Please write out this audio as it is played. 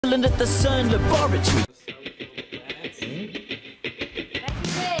At the CERN laboratory.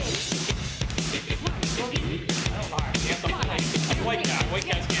 White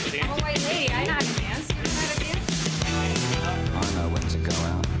guys can't dance. I'm a white lady. I know how to dance. You know how to dance? I know when to go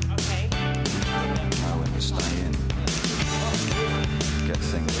out. Okay. I know when to stay in. Get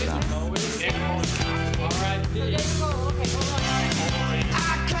things done. All right. So there you go. Okay, hold on. I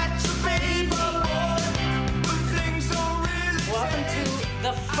catch a baby when things don't really. Welcome to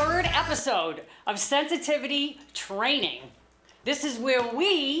the third episode of Sensitivity Training. This is where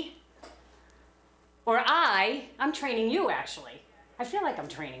I'm training you actually. I feel like I'm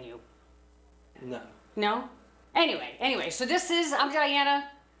training you. No. No? Anyway, so I'm Dianna,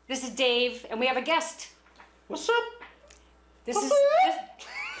 this is Dave, and we have a guest. What's up?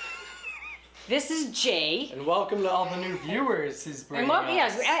 This is Jay. And welcome to all the new viewers who's bringing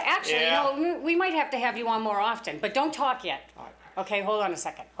Yes, us. actually, Yeah. no, we might have to have you on more often, but don't talk yet. All right. Okay, hold on a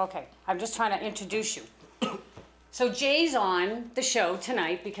second. Okay, I'm just trying to introduce you. So Jay's on the show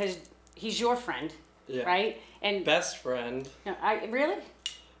tonight because he's your friend, Yeah. right? And Best friend. no, really?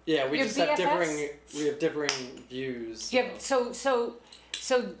 Yeah, we Your just have BFFs? differing views. Yeah. So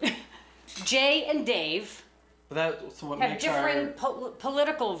Jay and Dave That's what have makes different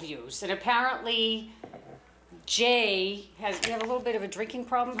political views, and apparently Jay has. You have a little bit of a drinking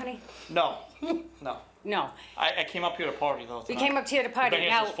problem, honey? No, no. No. I came up here to party though. We tonight. came up here to party. Been here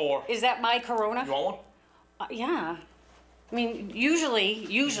Now, since 4. is that my Corona? You want one? Yeah. I mean, usually.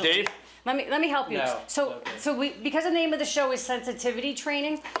 Dave? Let me help you. No, So okay. so because the name of the show is sensitivity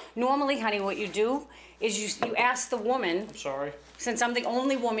training. Normally, honey, what you do is you ask the woman. I'm sorry. Since I'm the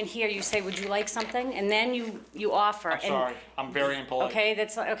only woman here, you say, "Would you like something?" And then you offer. I'm sorry. I'm very impolite. Okay,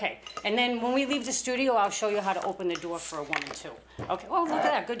 that's okay. And then when we leave the studio, I'll show you how to open the door for a woman too. Okay. Oh, look at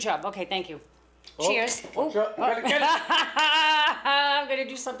that. Good job. Okay, thank you. Cheers. watch out. You gotta get it. I'm gonna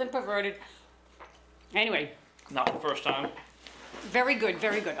do something perverted. Anyway. Not the first time. Very good,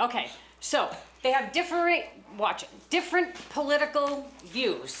 very good. Okay, so they have different political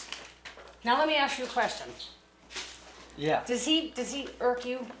views. Now let me ask you a question. Yeah. Does he irk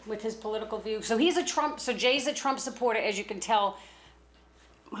you with his political view? So Jay's a Trump supporter, as you can tell.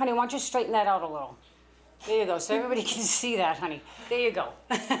 Honey, why don't you straighten that out a little? There you go, so everybody can see that, honey. There you go.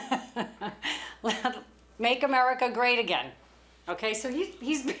 Make America great again. Okay, so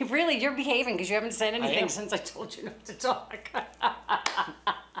he's really, you're behaving because you haven't said anything since I told you not to talk.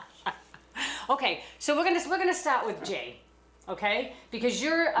 Okay, so we're gonna start with Jay, okay? Because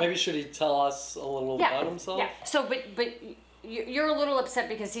you're Maybe should he tell us a little about himself? yeah. So, but you're a little upset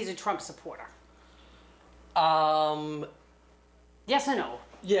because he's a Trump supporter. Yes or no?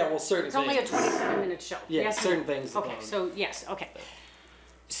 Yeah, well, certain It's things. only a 27-minute show. Yeah, yes or certain no? things Okay, about so yes, okay.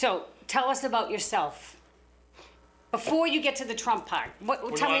 So tell us about yourself. Before you get to the Trump part, What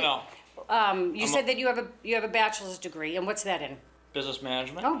tell do me. I know? You said that you have a bachelor's degree, and what's that in? Business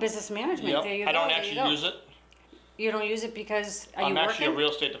management. Oh, business management. Yep. There you go. I don't there you actually go. use it. You don't use it because are I'm you actually working? a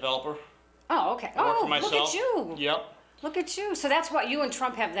real estate developer. Oh, okay. I work Oh, for myself. look at you. Yep. Look at you. So that's what you and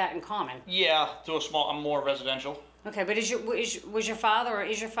Trump have that in common. Yeah, I'm more residential. Okay, but is your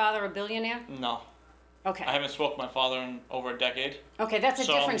father a billionaire? No. Okay. I haven't spoken to my father in over a decade. Okay, that's a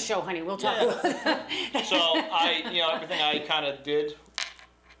So- different show, honey. We'll talk about that. So everything I kind of did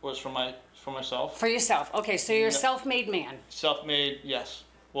was for myself. For yourself. Okay, so you're a No. self-made man, Self-made, yes.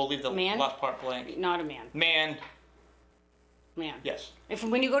 We'll leave the Man? last part blank. not a man. Man, Man. yes.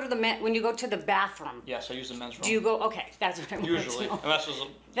 When you go to the bathroom, Yes, I use the men's room. do you go? Okay, that's what I wanted Usually, to know. unless there's a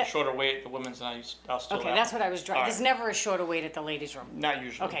That- shorter wait, the women's and I'll still Okay, have. that's what I was driving. All There's right. never a shorter wait at the ladies' room. Not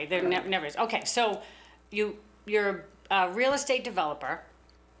usually. Okay, there never is. Okay, so you're a real estate developer.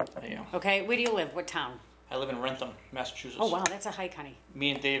 I am. Okay, where do you live? What town? I live in Rentham, Massachusetts. Oh wow, that's a hike, honey.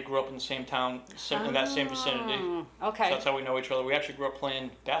 Me and Dave grew up in the same town, in that same vicinity. Okay. So that's how we know each other. We actually grew up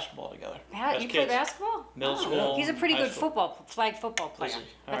playing basketball together. as You play kids. basketball? Middle Oh, school, He's a pretty high good school. flag football player. Is he? All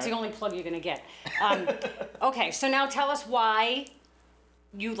That's the right. only plug you're gonna get. Okay, so now tell us why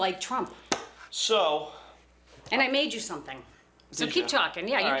you like Trump. So, And I made you something. So Did keep ya? talking.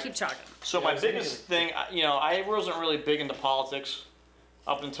 Yeah, All you right. keep talking. so Yeah, my I was gonna biggest thing, I wasn't really big into politics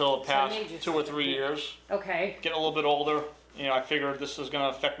up until the So I past made you 2 or 3 years. Okay. Getting a little bit older, I figured this is going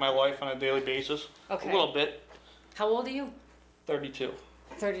to affect my life on a daily basis. Okay. A little bit. How old are you? 32.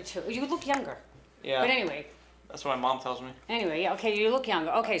 32. You look younger. Yeah. But anyway, That's what my mom tells me. yeah, okay, you look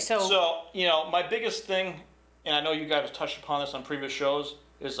younger. Okay, so So, my biggest thing, and I know you guys have touched upon this on previous shows,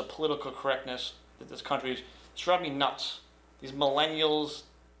 is the political correctness that this country is. It's driving me nuts. These millennials,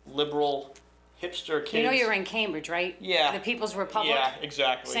 liberal, hipster kids. you know you're in Cambridge, right? Yeah. The People's Republic? Yeah,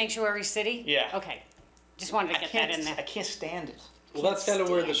 exactly. Sanctuary City? Yeah. Okay. Just wanted to get that in there. I can't stand it. Well, that's kind of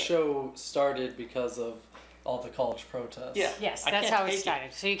where the stand it. show started because of all the college protests. Yeah. Yes, I that's can't how it take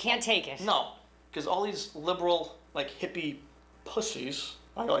started. So you can't take it. No, because all these liberal, like hippie pussies,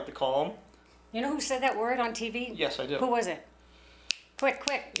 I like to call them. You know who said that word on TV? Yes, I do. Who was it?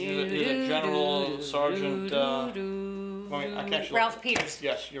 Quick. He's a general, sergeant. I can't. Ralph Peters.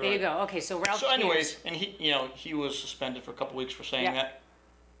 Yes, you're There right. you go. Okay, so Ralph So, anyways, Peters. and he was suspended for a couple weeks for saying Yeah. that.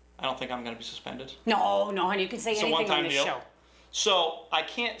 I don't think I'm going to be suspended. No, honey, you can say It's a anything on one-time this deal. show. So I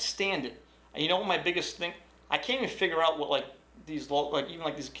can't stand it. And you know what my biggest thing? I can't even figure out what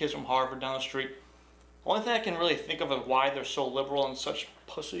even these kids from Harvard down the street. The only thing I can really think of why they're so liberal and such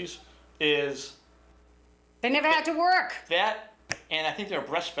pussies is They never had to work. that, and I think they're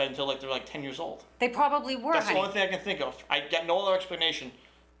breastfed until they're 10 years old. They probably were, That's the honey. only thing I can think of. I got no other explanation.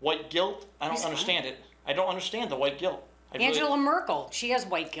 White guilt? I don't He's understand it. I don't understand the white guilt. I really- Angela Merkel, she has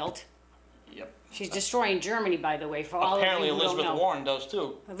white guilt. Yep. She's destroying Germany, by the way, for all Apparently of you who Elizabeth don't know. Warren does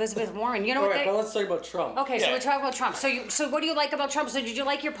too. Elizabeth Warren. You know All what right, they... but let's talk about Trump. Okay, so Yeah. we're talking about Trump. So what do you like about Trump? So did you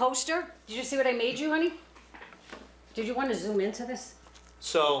like your poster? Did you see what I made you, honey? Did you want to zoom into this?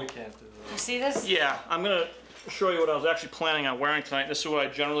 So We can't do that. You see this? yeah, I'm gonna show you what I was actually planning on wearing tonight. This is what I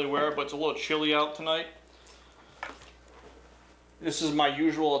generally wear, but it's a little chilly out tonight. This is my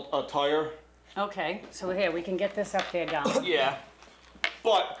usual attire. Okay, so here, we can get this up there down. Yeah,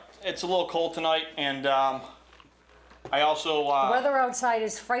 but it's a little cold tonight, and I also The weather outside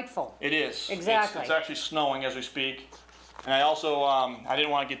is frightful. it is. Exactly. It's actually snowing as we speak, and I also I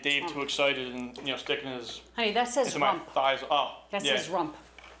didn't want to get Dave too excited and sticking his Honey, that says into my rump. thighs. Oh, That yeah. says rump.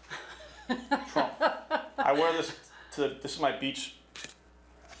 Trump. I wear this this is my beach.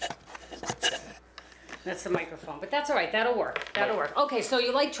 That's the microphone, but that's all right. That'll work. That'll work. Okay, so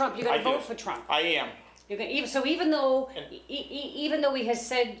you like Trump. You're gonna I do. vote for Trump. I am. You're gonna, even though even though he has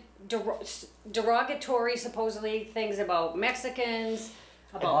said derogatory, supposedly things about Mexicans,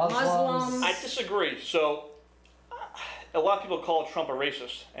 about Muslims. Muslims. I disagree. So, a lot of people call Trump a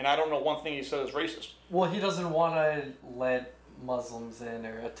racist, and I don't know one thing he said is racist. Well, he doesn't want to let Muslims in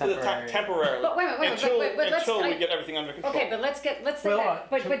or a For the temporary. temporarily. But wait a minute, until but let's- until we I- get everything under control. Okay, but let's say Well,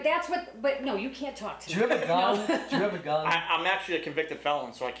 that. But that's what. But no, you can't talk to Do me. you have a gun? Do you have a gun? I'm actually a convicted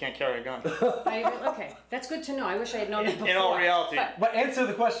felon, so I can't carry a gun. Okay, that's good to know. I wish I had known that before. In all reality, But- But answer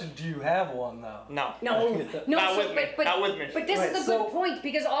the question: do you have one though? no. No, no. Not so, with me. But, Not with me. But this Right, is a so- good point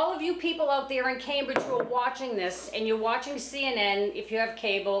because all of you people out there in Cambridge who are watching this and you're watching CNN, if you have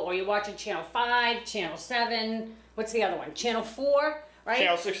cable, or you're watching Channel 5, Channel 7, what's the other one? Channel 4, right?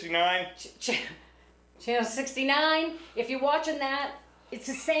 Channel 69. Channel 69. If you're watching that, it's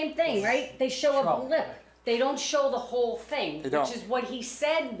the same thing, right? They show a Trump. blip. They don't show the whole thing, They don't. which is what he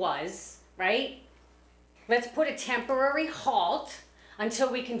said was, right? Let's put a temporary halt until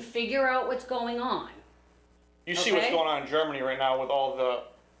we can figure out what's going on. You see what's Okay. going on in Germany right now with all the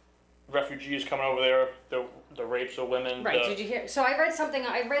refugees coming over there, the rapes of women. Right, the- did you hear? So I read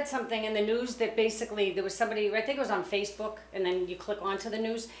something in the news that basically there was somebody, I think it was on Facebook, and then you click onto the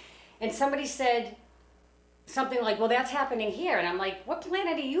news, and somebody said something like, well, that's happening here. And I'm like, what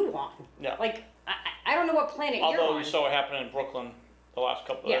planet are you on? Yeah. Like, I don't know what planet you're Although on. we saw it happen in Brooklyn the last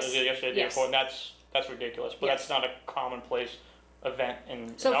couple Yes. yesterday, the day Yes. before, and that's ridiculous. But Yes. that's not a commonplace event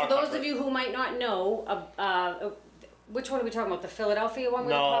in So in our for those country. of you who might not know, which one are we talking about? The Philadelphia one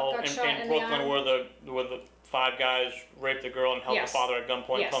where the No, cop got shot in in Brooklyn the arm? where the 5 guys raped the girl and held Yes. the father at gunpoint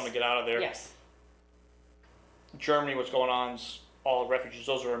and Yes. told him to get out of there. Yes. Germany, what's going on is all refugees,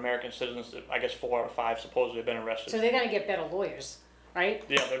 those are American citizens that I guess 4 or 5 supposedly have been arrested. So they're gonna get better lawyers, right?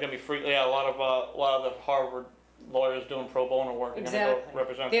 Yeah, they're gonna be free. Yeah, a lot of the Harvard lawyers doing pro bono work are gonna go Exactly.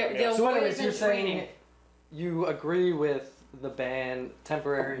 represent They're- them. they're- Yes. So, Lawyers anyways, in you're saying training. you agree with the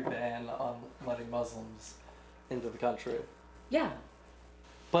temporary ban on letting Muslims into the country. Yeah.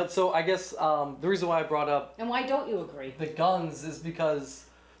 But so I guess the reason why I brought up And why don't you agree? the guns is because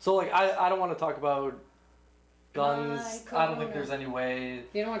I don't want to talk about guns. I don't think there's any way.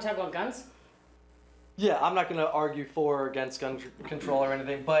 You don't want to talk about guns? Yeah, I'm not going to argue for or against gun control or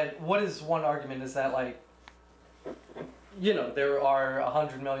anything. But what is one argument is that there are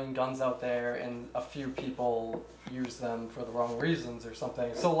 100 million guns out there and a few people use them for the wrong reasons or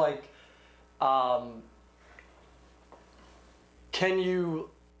something. So can you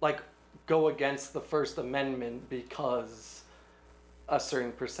go against the First Amendment because a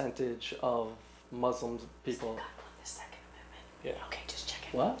certain percentage of Muslim people? The Second Amendment. Yeah. Okay, just check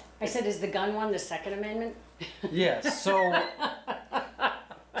it. What? I said, is the gun one the Second Amendment? Yeah. So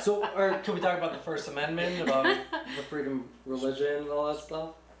or can we talk about the First Amendment about the freedom of religion and all that stuff?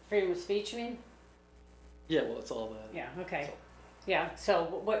 Freedom of speech, you mean? Yeah. Well, it's all that. Yeah. Okay. Yeah. So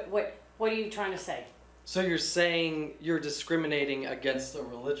what are you trying to say? So you're saying you're discriminating against a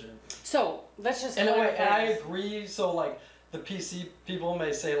religion? So let's just In a way, clarify and I this. agree. So like the PC people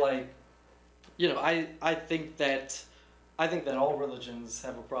may say like, you know, I think that all religions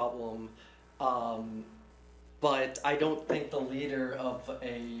have a problem, but I don't think the leader of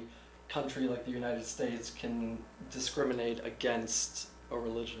a country like the United States can discriminate against a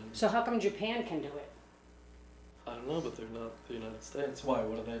religion. So how come Japan can do it? I don't know, but they're not the United States. Why?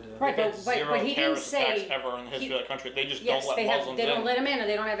 What do they do? Right, They've had zero but he didn't terrorist attacks say. ever in the history of that country. They just Yes, don't let Muslims they don't in. let them in, or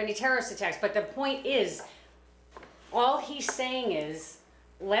they don't have any terrorist attacks. But the point is, all he's saying is,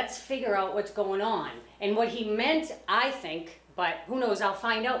 let's figure out what's going on. And what he meant, I think, but who knows? I'll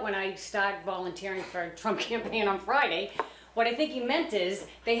find out when I start volunteering for a Trump campaign on Friday. What I think he meant is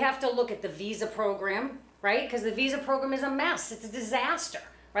they have to look at the visa program, right? Because the visa program is a mess. It's a disaster,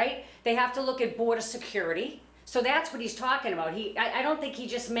 right? They have to look at border security. So that's what he's talking about. I don't think he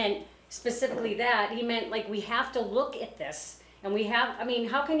just meant specifically that. He meant like we have to look at this, and we have. I mean,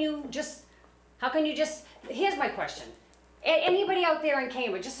 how can you just? Here's my question. Anybody out there in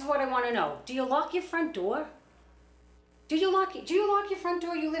Cambridge? This is what I want to know. Do you lock your front door? Do you lock your front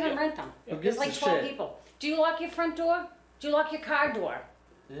door? You live in Rentham. Who There's gives like a 12 shit? people. Do you lock your front door? Do you lock your car door?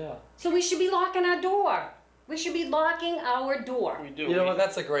 Yeah. So we should be locking our door. We should be locking our door. We do. You know what?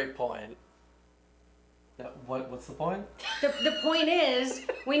 That's a great point. Yeah, what's the point? The point is,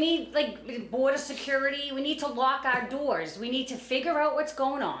 we need like border security. We need to lock our doors. We need to figure out what's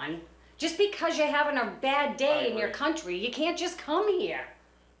going on. Just because you're having a bad day in your agree. country, you can't just come here.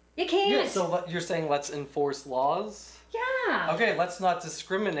 You can't. Yeah. So you're saying let's enforce laws? Yeah. Okay, let's not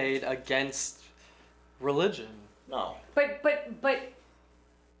discriminate against religion. No. But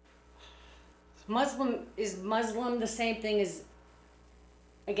Muslim the same thing as,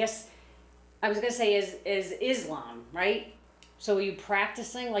 I guess I was gonna say is Islam, right? So are you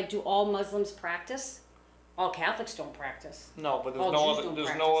practicing? Like, do all Muslims practice? All Catholics don't practice. No, but there's All no Jews other. don't There's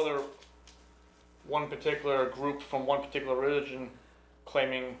practice. no other. One particular group from one particular religion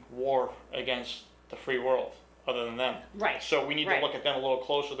claiming war against the free world, other than them. Right. So we need Right. to look at them a little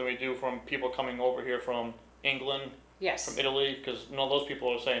closer than we do from people coming over here from England, Yes. from Italy, because those people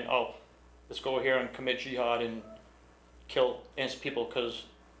are saying, "Oh, let's go here and commit jihad and kill innocent people because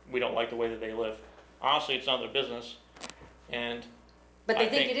we don't like the way that they live." Honestly, it's not their business, and But they I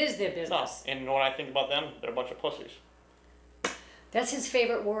think think- it is their no. business. And when I think about them, they're a bunch of pussies. That's his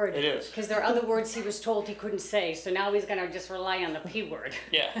favorite word. It is. Because there are other words he was told he couldn't say, so now he's gonna just rely on the P word.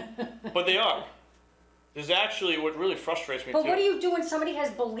 Yeah, but they are. There's actually what really frustrates me But too. what do you do when somebody has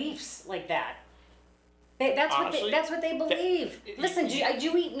beliefs like that? That's Honestly, what they believe. Listen, do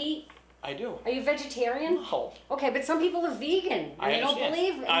you eat meat? I do. Are you vegetarian? No. Okay, but some people are vegan and I they don't understand.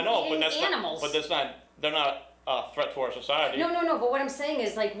 believe in, I know, but in that's animals. Not. But that's not. They're not a threat to our society. No. But what I'm saying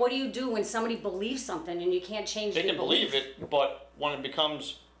is, like, what do you do when somebody believes something and you can't change They their can believe it, but when it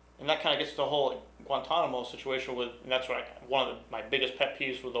becomes, and that kind of gets to the whole Guantanamo situation with, and that's one of my biggest pet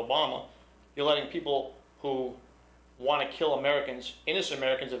peeves with Obama. You're letting people who want to kill Americans, innocent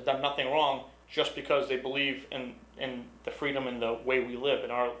Americans, have done nothing wrong, just because they believe in the freedom and the way we live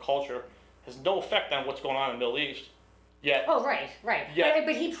in our culture, has no effect on what's going on in the Middle East. Yet, Oh, right. Yeah.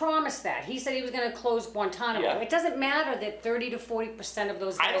 But he promised that. He said he was going to close Guantanamo. Yeah. It doesn't matter that 30 to 40% of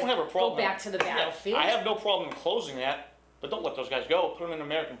those guys I don't have a problem. go back to the Yeah, battlefield. I have no problem in closing that, but don't let those guys go. Put them in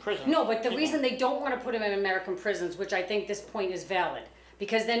American prison. No, but the Keep reason them. they don't want to put them in American prisons, which I think this point is valid,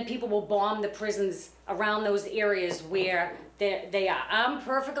 because then people will bomb the prisons around those areas where they are. I'm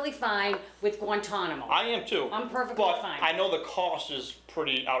perfectly fine with Guantanamo. I am too. I'm perfectly but fine. I know the cost is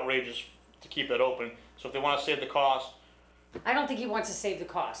pretty outrageous to keep it open. So if they want to save the cost, I don't think he wants to save the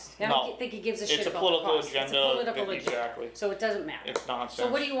cost. I No. don't think he gives a shit it's a about political the cost. agenda. It's a political agenda. Exactly. So it doesn't matter. It's nonsense. So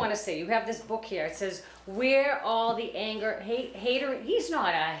what do you want to say? You have this book here. It says, "Where all the anger, hater." He's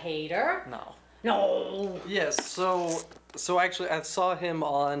not a hater. No. No. Yes. So actually, I saw him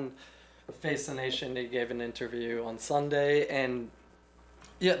on Face the Nation. He gave an interview on Sunday, and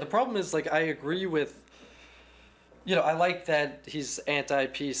yeah, the problem is like I agree with. You know, I like that he's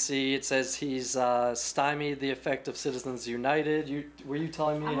anti-PC. It says he's stymied the effect of Citizens United. Were you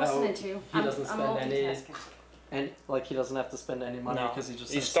telling me I'm how listening to you. he doesn't I'm spend any, multitasking. and like he doesn't have to spend any money No. because he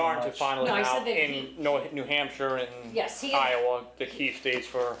just He's has so starting to much. finally No, I now said that in New Hampshire and Yes, he- Iowa, the key states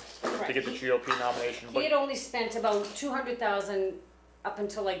to Right. get the GOP nomination. He But had only spent about 200,000 up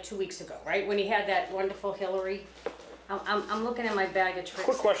until like 2 weeks ago, right? When he had that wonderful Hillary. I'm looking at my bag of tricks.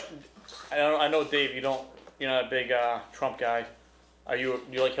 quick question: I know Dave, you're not a big Trump guy. Do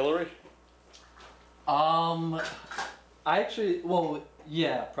you like Hillary? I actually, well,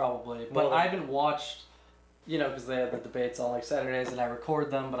 yeah, probably, but Well, I haven't watched you know, because they have the debates on like Saturdays, and I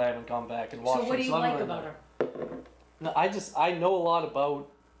record them, but I haven't gone back and watched So what do them. you I don't like really about know. her? No, I know a lot about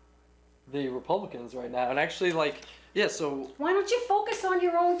the Republicans right now, and actually, like, yeah. So Why don't you focus on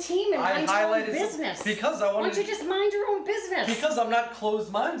your own team and mind your own business? because I Why wanted don't you just mind your own business? because I'm not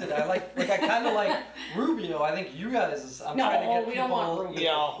closed-minded. I I kind of like Rubio. I think you guys. I'm No, trying to get we people. don't want Rubio. You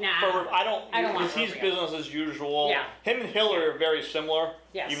know, Nah. I don't I don't want because he's Rubio. business as usual. Yeah. Him and Hillary are very similar.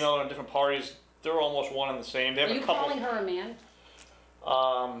 Yes. Even though they're in different parties, they're almost one and the same. They have Are a you couple. calling her a man?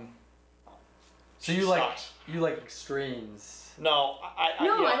 So you like sucks. extremes. No,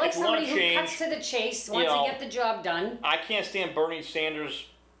 No, yeah, I like if you wanna somebody who change, cuts to the chase, wants know, to get the job done. I can't stand Bernie Sanders'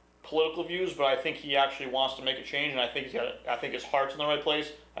 political views, but I think he actually wants to make a change, and I think I think his heart's in the right place.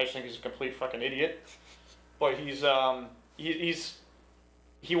 I just think he's a complete fucking idiot. But he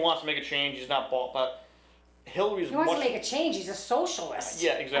wants to make a change. He's not bought, but Hillary's He wants much. to make a change. He's a socialist.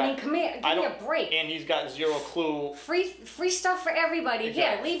 Yeah, exactly. I mean, come here, give me a break. And he's got zero clue. Free stuff for everybody.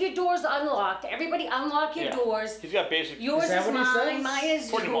 Exactly. Yeah, leave your doors unlocked. Everybody unlock your Yeah. doors. He's got basic. Yours that is what he mine, says? mine is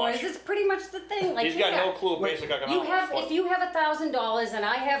Pretty yours. much. It's pretty much the thing. Like, He's got yeah. no clue of basic economics. You have, but if you have $1,000 and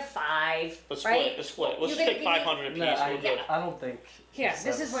I have $5, let's right? split. Let's split. Let's You're just gonna take give me- 500 apiece. No, We're good. I don't think. Here,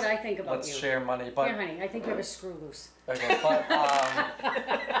 this is what I think about Let's you. share money, but Here, honey, I think you have a screw loose. okay, but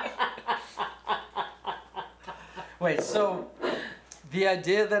wait. So the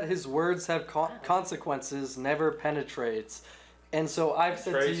idea that his words have consequences never penetrates, and so I've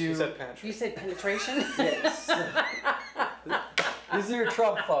said to you. You said penetrate. You said penetration? Yes. These are your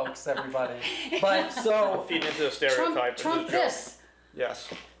Trump folks, everybody. But so. Feeding into the stereotype. Trump it's a joke. this. Yes.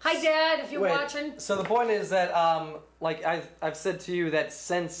 Hi, Dad, if you're Wait, watching. So the point is that, like I've said to you that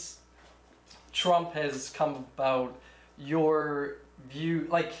since Trump has come about, your view,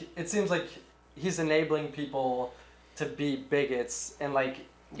 like it seems like he's enabling people to be bigots and like.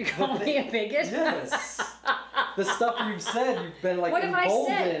 You call me a bigot? Yes. The stuff you've said, you've been like What have I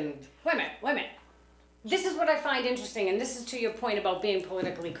said? emboldened. Wait a minute. This is what I find interesting, and this is to your point about being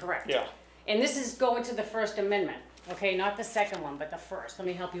politically correct. Yeah. And this is going to the First Amendment, okay? Not the second one, but the first. Let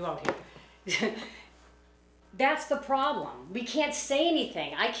me help you out here. That's the problem. We can't say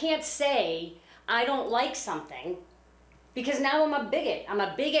anything. I can't say I don't like something because now I'm a bigot. I'm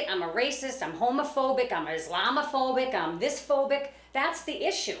a bigot, I'm a racist, I'm homophobic, I'm Islamophobic, I'm this phobic. That's the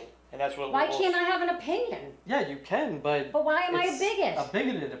issue. And that's what. Why liberals- can't I have an opinion? Yeah, you can, but. But why am I a it's bigot? A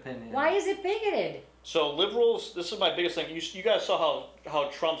bigoted opinion. Why is it bigoted? So liberals, this is my biggest thing. You guys saw how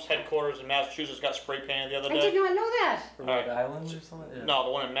Trump's headquarters in Massachusetts got spray painted the other I day. did not know that. Rhode Island or something? Yeah. No,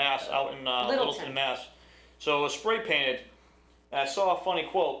 the one in Mass, out in Littleton, Mass. So it was spray painted. And I saw a funny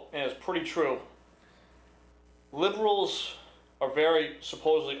quote, and it's pretty true. Liberals are very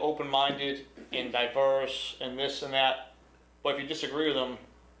supposedly open-minded and diverse and this and that, but if you disagree with them,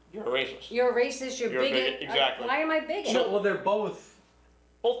 you're a racist. You're a racist, you're You're a bigot. bigot, exactly. Why am I bigot? No, well, they're both.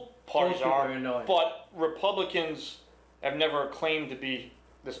 Both parties Both people are, are annoying. but Republicans have never claimed to be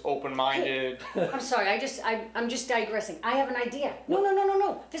this open-minded. I'm sorry, I'm just digressing. I have an idea.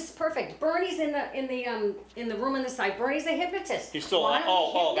 No. This is perfect. Bernie's in the room on the side. Bernie's a hypnotist. He's still Why on- don't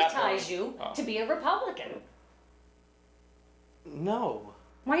oh, he that hypnotize Bernie. you Oh. to be a Republican? No.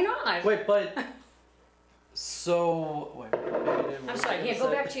 Why not? Wait, but. So. Wait. I'm sorry. Here,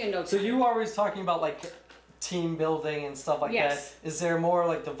 go back to your notes. So you are always talking about like team building and stuff like Yes. that. Is there a more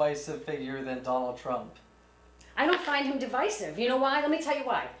like divisive figure than Donald Trump? I don't find him divisive. You know why? Let me tell you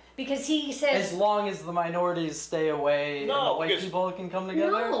why. Because he says As long as the minorities stay away No, and the white because- people can come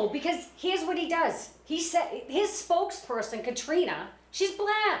together? no. Because here's what he does. He said his spokesperson Katrina. She's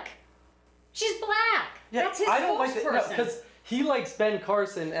black. She's black. Yeah, That's his I don't like that. No, spokesperson. because he likes Ben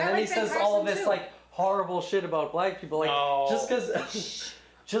Carson, and I then he like Ben says all Carson, this too. like horrible shit about black people. Like No. just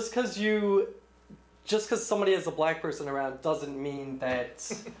because somebody has a black person around doesn't mean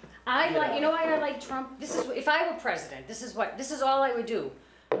that. You know why I like Trump? This is if I were president. This is all I would do.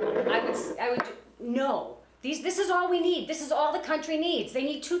 I would no. This is all we need. This is all the country needs. They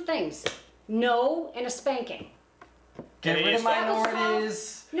need two things: no and a spanking. Get rid of That was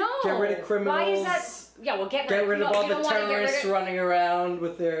minorities. No. Get rid of criminals. Why is that? Yeah, well, get Rid of all you the don't wanna get rid terrorists of- running around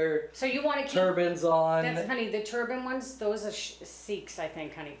with their So you want to keep turbans on. That's honey. The turban ones. Those are Sikhs, I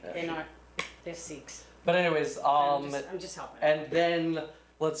think, honey. They're not. They're Sikhs. But anyways, I'm just helping. and then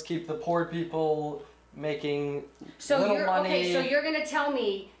let's keep the poor people making So little you're money. okay. So you're gonna tell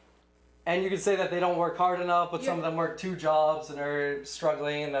me And you can say that they don't work hard enough, but some You're- of them work 2 jobs and are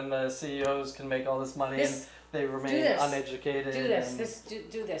struggling, and then the CEOs can make all this money This- and they remain this. uneducated. do this.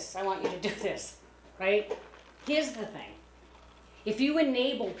 and- Do this. I want you to do this, right? Here's the thing. If you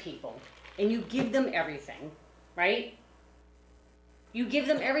enable people and you give them everything, right? You give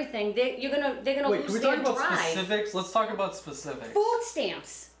them everything. They're gonna Wait, can we lose talk their about drive. specifics? Let's talk about specifics. Food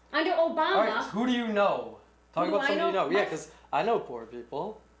stamps under Obama. All right, who do you know? Talk Who do about I somebody you know? know. Yeah, My- because I know poor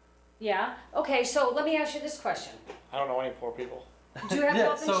people. Yeah. Okay. So let me ask you this question: I don't know any poor people. Do you have Yeah,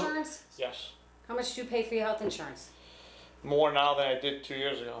 health so- insurance? Yes. How much do you pay for your health insurance? More now than I did 2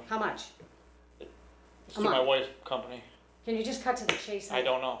 years ago. How much? It's A through my month. wife's company. Can you just cut to the chase? I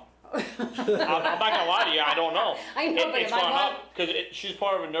don't know. I'm not gonna lie to you. I don't know. I know, but It's am I gone wrong? up because she's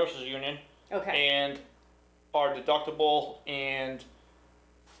part of a nurses union, Okay. and our deductible and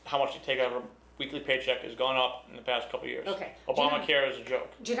how much you take out of a weekly paycheck has gone up in the past couple of years. Okay. Do you know- Obamacare is a joke.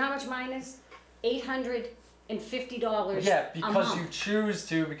 Do you know how much mine is? $850 Yeah, a because month. you choose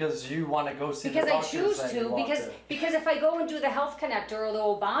to, because you want to go see Because the I doctors choose that you to, want because if I go and do the Health Connector or the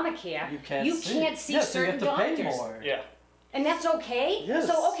Obamacare, you can't see. see Yeah, so you certain have to doctors. pay more. Yeah. And that's okay? Yes.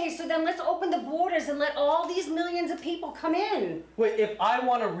 So then let's open the borders and let all these millions of people come in. Wait, if I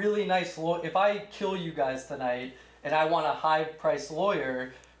want a really nice lawyer, if I kill you guys tonight and I want a high-priced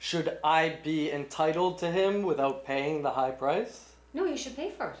lawyer, should I be entitled to him without paying the high price? No, you should pay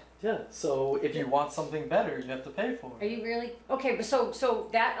for it. Yeah. So if you want something better, you have to pay for Are it. you really? Okay, but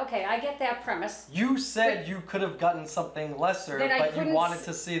okay, I get that premise. You said you could have gotten something lesser, That I but you couldn't wanted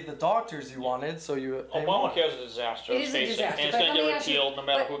to see the doctors you wanted, so you pay more. Obamacare is a disaster. It let's is a face disaster. And it's but going let to me get ask you- repealed no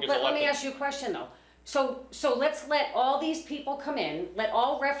matter but- who gets But let elected. me ask you a question though. So let's let all these people come in. Let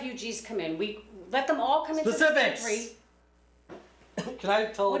all refugees come in. We let them all come into the Specifics. country. Can I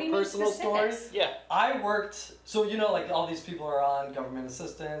tell What do a you mean personal story? specifics? Yeah. I worked, so you know, like all these people are on government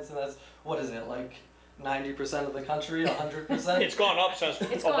assistance, and that's, what is it, like 90% of the country, 100%? It's gone up since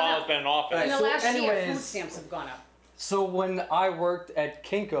It's gone Obama's up. been in office. Right, In the so last year, food anyways- stamps have gone up. So when I worked at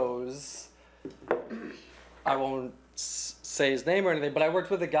Kinko's, I won't say his name or anything, but I worked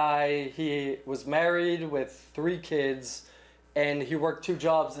with a guy, he was married with 3 kids, and he worked 2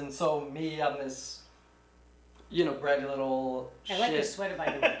 jobs, and so me, I'm this, you know, bratty little I like your shit. sweater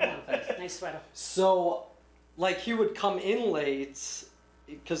by the way. Come on, thanks. Nice sweater. So, like, he would come in late,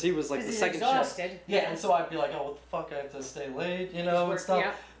 because he was like 'Cause the he's second exhausted. shift. Yeah, and so I'd be like, oh, what the fuck, I have to stay late, you know, and Work- stuff.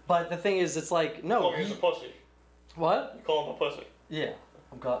 yeah. But the thing is, it's like, You no, call him he, a pussy. what? You call him a pussy. Yeah,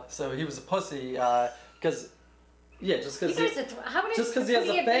 so he was a pussy, because, yeah, just You because guys are how many? just because he has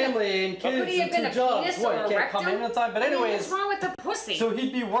could a have been family and could kids he have and been 2 a jobs, penis what, or he a can't come in rectum? on time. But I mean, anyways, what's wrong with the pussy? so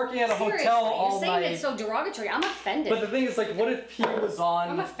he'd be working at a Seriously, hotel you're all saying night. it's so derogatory. I'm offended. But the thing is, like, what if he was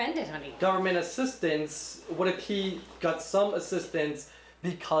I'm on offended, honey. government assistance? What if he got some assistance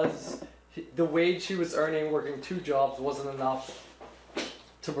because the wage he was earning working 2 jobs wasn't enough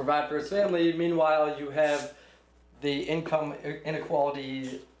to provide for his family? Meanwhile, you have the income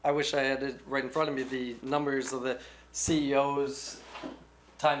inequality. I wish I had it right in front of me, the numbers of the CEOs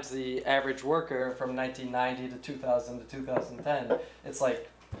times the average worker from 1990 to 2000 to 2010. It's like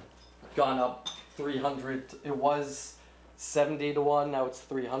gone up 300. It was 70 to 1, now it's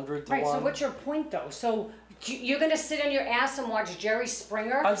 300 to Right. 1. So what's your point, though? So you're gonna sit on your ass and watch Jerry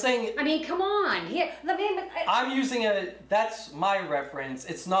Springer? I'm saying I mean, come on. Here, let me. I'm using that's my reference.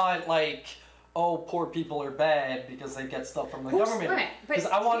 It's not like, oh, poor people are bad because they get stuff from the government. Right, but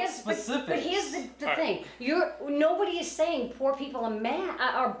Because I want here's- specifics. But here's the All right. thing: nobody is saying poor people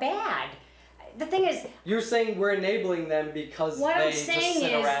are bad. The thing is, You're saying we're enabling them because What they I'm just saying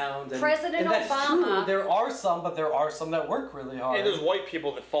sit is around. President and that's Obama- true. There are some, but there are some that work really hard. And there's white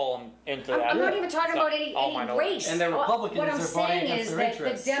people that fall into that. I'm not even talking It's about not any all minorities. race. And they're Republicans, What I'm they're voting saying against is their that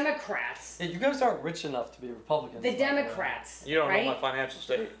interests. the Democrats, Yeah, you guys aren't rich enough to be Republicans. the by the way. Democrats, You don't right? know my financial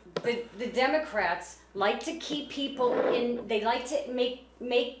state. The Democrats like to keep people in. They like to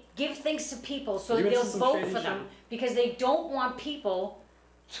give things to people so You that into they'll some vote shady for shit? them because they don't want people.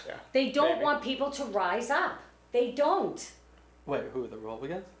 Yeah. They don't Maybe. want people to rise up. They don't. Wait, who, the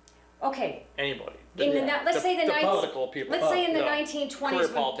Republicans? Okay. Anybody. In the, Yeah. let's say the the 19 political people. Let's say in the Yeah. 1920s, Career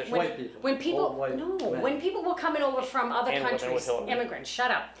politicians. White people. when people Old white men. when people were coming over from other And women with countries, Hillary. immigrants,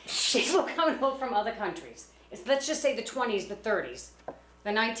 shut up. People coming over from other countries. Let's just say the 20s, the 30s,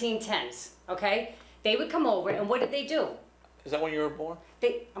 the 1910s. Okay, they would come over, and what did they do? Is that when you were born?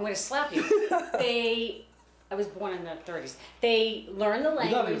 I'm going to slap you. I was born in the 30s. They learned the You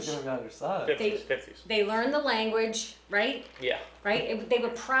thought he was language. going to be on your side. 50s, 50s. They learned the language, right? Yeah. Right? They were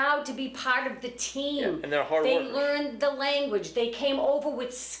proud to be part of the team. Yeah, and they're hard They workers. learned the language. They came over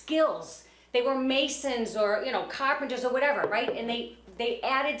with skills. They were masons or carpenters or whatever, right? And they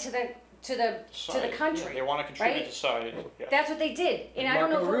added to the Society. country. Yeah, they want to contribute right? to society. Yeah. That's what they did. And I don't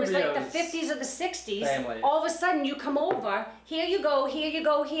know if Marco it was like Rubio's the 50s or the 60s. family. All of a sudden you come over, here you go, here you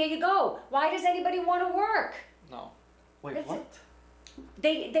go, here you go. Why does anybody want to work? No. Wait, That's what?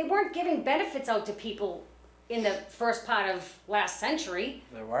 They weren't giving benefits out to people in the first part of last century.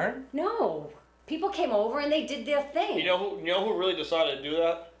 They weren't? No. People came over and they did their thing. You know who really decided to do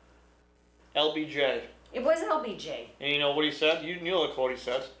that? LBJ. It was LBJ. And you know what he said? You know the quote he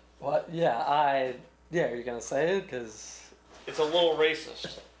said. What? Yeah, are you gonna say it? Because It's a little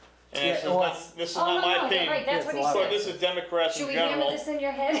racist. And Yeah, this is Oh, not no, my no, opinion. right, that's Yes, what a he lot So said. this is Democrats Should in we general. hammer this in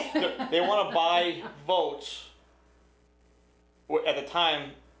your head? They want to buy votes. At the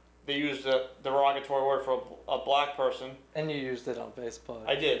time, they used a derogatory word for a black person. and you used it on Facebook.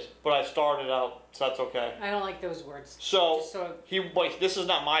 I did, but I started out, so that's okay. I don't like those words. So Just so- this is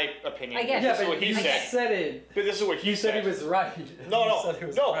not my opinion. I get yeah, This is but what he you said. said it. But this is what he You said he was right. No, You said he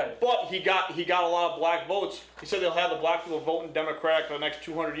was no. right. But he got a lot of black votes. He said they'll have the black people voting Democratic for the next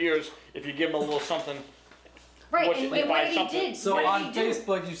 200 years if you give them a little something. Right, What and, you- and buy what he something. did. So what on he did-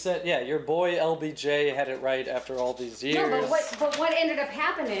 Facebook, you said, yeah, your boy LBJ had it right after all these years. No, but what ended up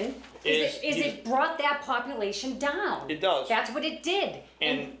happening is Is- it brought that population down. It does. That's what it did.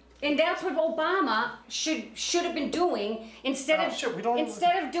 And- And that's what Obama should have been doing instead Oh, of shit, we don't-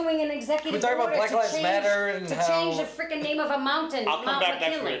 doing an executive We talk about order Black to Lives change, Matter and to how- change the freaking name of a mountain, I'll come Mount back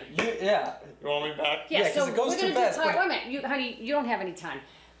next McKinley. week. Yeah. You want me back? Yeah, Yeah, 'cause so it goes we're too gonna fast, do time. but- Wait a minute, honey, you don't have any time.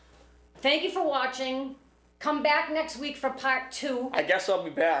 Thank you for watching. Come back next week for part 2. I guess I'll be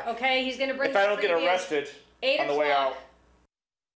back. Okay, he's gonna bring. If I don't the get freebies. arrested 8 on the way o'clock. out.